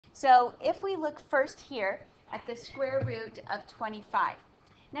So if we look first here at the square root of 25,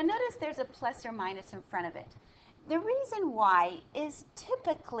 now notice there's a plus or minus in front of it. The reason why is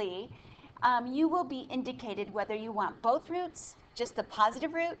typically you will be indicated whether you want both roots, just the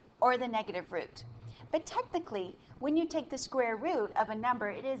positive root, or the negative root. But technically, when you take the square root of a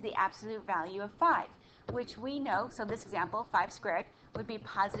number, it is the absolute value of 5, which we know, so this example, 5 squared, would be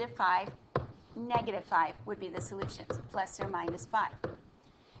positive 5, negative 5 would be the solutions, plus or minus 5.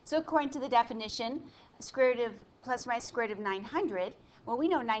 So according to the definition, square root of plus or minus square root of 900, well, we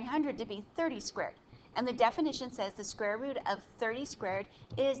know 900 to be 30 squared. And the definition says the square root of 30 squared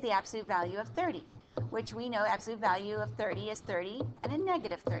is the absolute value of 30, which we know absolute value of 30 is 30 and a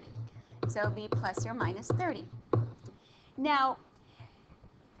negative 30. So it would be plus or minus 30. Now,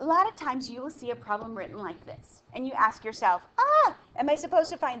 a lot of times you will see a problem written like this, and you ask yourself, am I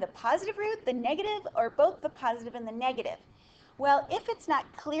supposed to find the positive root, the negative, or both the positive and the negative? Well, if it's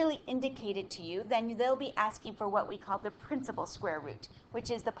not clearly indicated to you, then they'll be asking for what we call the principal square root,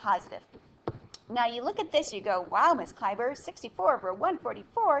 which is the positive. Now you look at this, you go, wow, Miss Klaiber, 64 over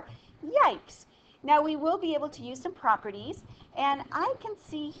 144, yikes. Now we will be able to use some properties, and I can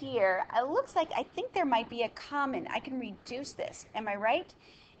see here, it looks like I think there might be a common. I can reduce this, am I right?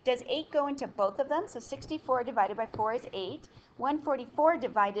 Does 8 go into both of them? So 64 divided by 4 is 8. 144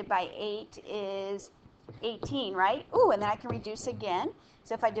 divided by 8 is 18, right? Ooh, and then I can reduce again.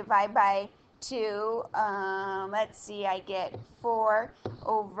 So if I divide by 2, let's see, I get 4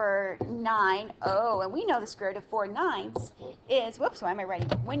 over 9. Oh, and we know the square root of 4 nines is, whoops, why am I writing?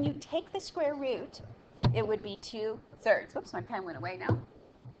 When you take the square root, it would be 2/3. Whoops, my pen went away now.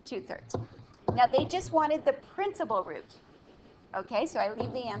 2/3. Now they just wanted the principal root. Okay, so I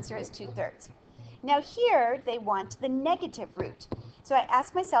leave the answer as 2/3. Now here they want the negative root. So I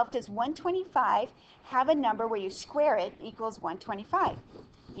ask myself, does 125 have a number where you square it equals 125?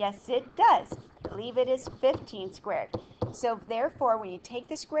 Yes, it does. Leave it as 15 squared. So therefore, when you take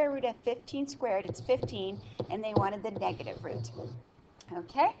the square root of 15 squared, it's 15, and they wanted the negative root.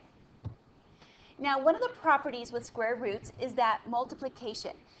 Okay? Now, one of the properties with square roots is that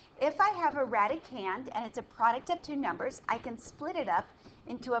multiplication. If I have a radicand and it's a product of two numbers, I can split it up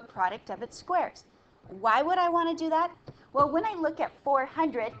into a product of its squares. Why would I want to do that? Well, when I look at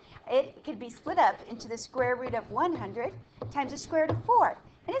 400, it could be split up into the square root of 100 times the square root of 4.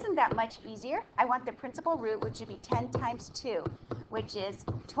 And isn't that much easier? I want the principal root, which would be 10 times 2, which is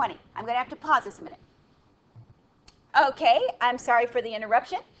 20. I'm going to have to pause this a minute. Okay, I'm sorry for the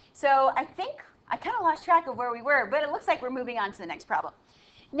interruption. So I think I kind of lost track of where we were, but it looks like we're moving on to the next problem.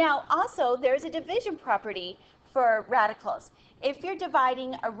 Now, also, there's a division property for radicals. If you're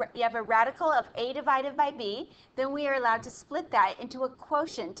dividing, you have a radical of a divided by b, then we are allowed to split that into a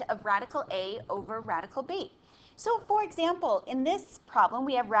quotient of radical a over radical b. So, for example, in this problem,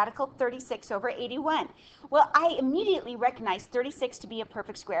 we have radical 36 over 81. Well, I immediately recognize 36 to be a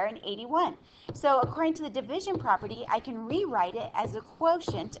perfect square and 81. So, according to the division property, I can rewrite it as a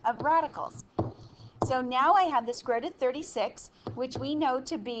quotient of radicals. So now I have the square root of 36, which we know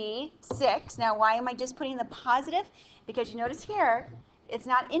to be 6. Now, why am I just putting the positive? Because you notice here, it's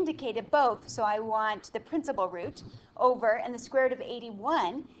not indicated both, so I want the principal root over, and the square root of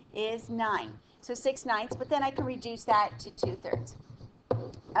 81 is 9. So 6/9, but then I can reduce that to 2/3.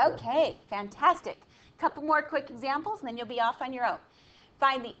 Okay, fantastic. Couple more quick examples, and then you'll be off on your own.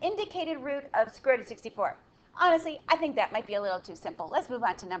 Find the indicated root of square root of 64. Honestly, I think that might be a little too simple. Let's move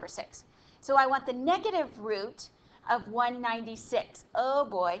on to number 6. So I want the negative root of 196. Oh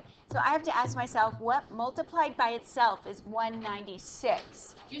boy. So I have to ask myself, what multiplied by itself is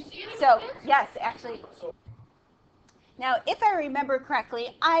 196? You see it? So, yes, actually. Now, if I remember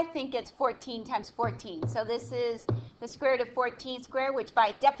correctly, I think it's 14 times 14. So this is the square root of 14 squared, which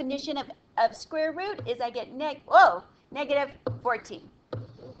by definition of square root is I get negative 14.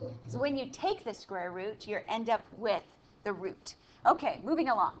 So when you take the square root, you end up with the root. Okay, moving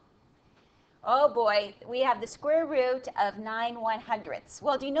along. Oh boy, we have the square root of 9/100ths.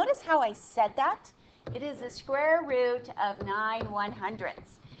 Well, do you notice how I said that? It is the square root of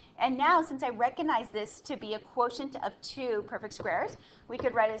 9/100ths. And now, since I recognize this to be a quotient of two perfect squares, we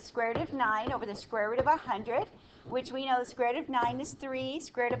could write a square root of 9 over the square root of 100, which we know the square root of 9 is 3,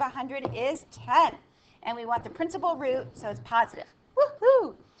 square root of 100 is 10. And we want the principal root, so it's positive.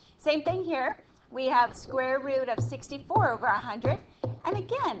 Woohoo! Same thing here. We have square root of 64 over 100. And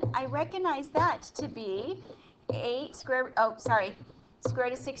again, I recognize that to be square root of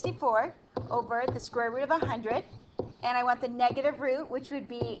 64 over the square root of 100. And I want the negative root, which would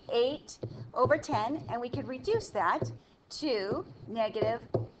be 8 over 10. And we could reduce that to negative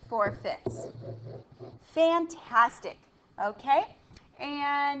 4/5. Fantastic. Okay?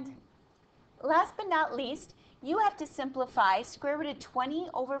 And last but not least, you have to simplify square root of 20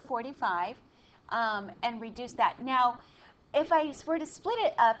 over 45 and reduce that. Now, if I were to split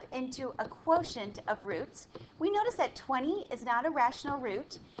it up into a quotient of roots, we notice that 20 is not a rational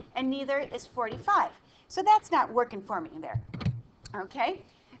root and neither is 45. So that's not working for me there. Okay,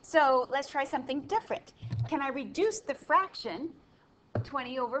 so let's try something different. Can I reduce the fraction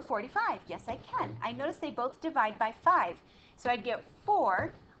 20 over 45? Yes, I can. I notice they both divide by 5. So I'd get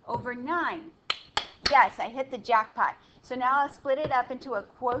 4 over 9. Yes, I hit the jackpot. So now I'll split it up into a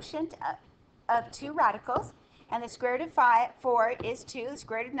quotient of 2 radicals. And the square root of 4 is 2. The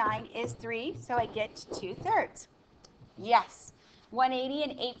square root of 9 is 3. So I get 2/3. Yes. 180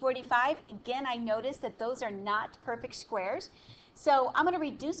 and 845. Again, I notice that those are not perfect squares. So I'm going to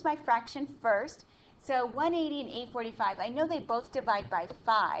reduce my fraction first. So 180 and 845, I know they both divide by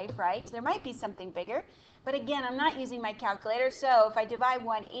 5, right? There might be something bigger. But again, I'm not using my calculator. So if I divide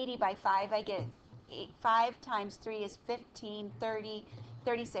 180 by 5, I get 5 times 3 is 15, 30,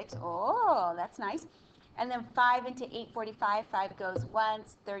 36. Oh, that's nice. And then 5 into 845, 5 goes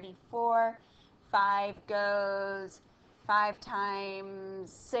once, 34. 5 goes, 5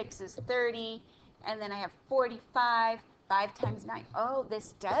 times 6 is 30. And then I have 45. 5 times 9. Oh,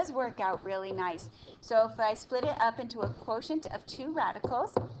 this does work out really nice. So if I split it up into a quotient of 2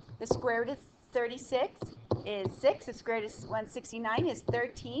 radicals, the square root of 36 is 6. The square root of 169 is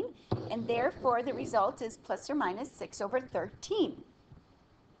 13. And therefore, the result is plus or minus 6 over 13.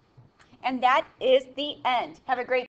 And that is the end. Have a great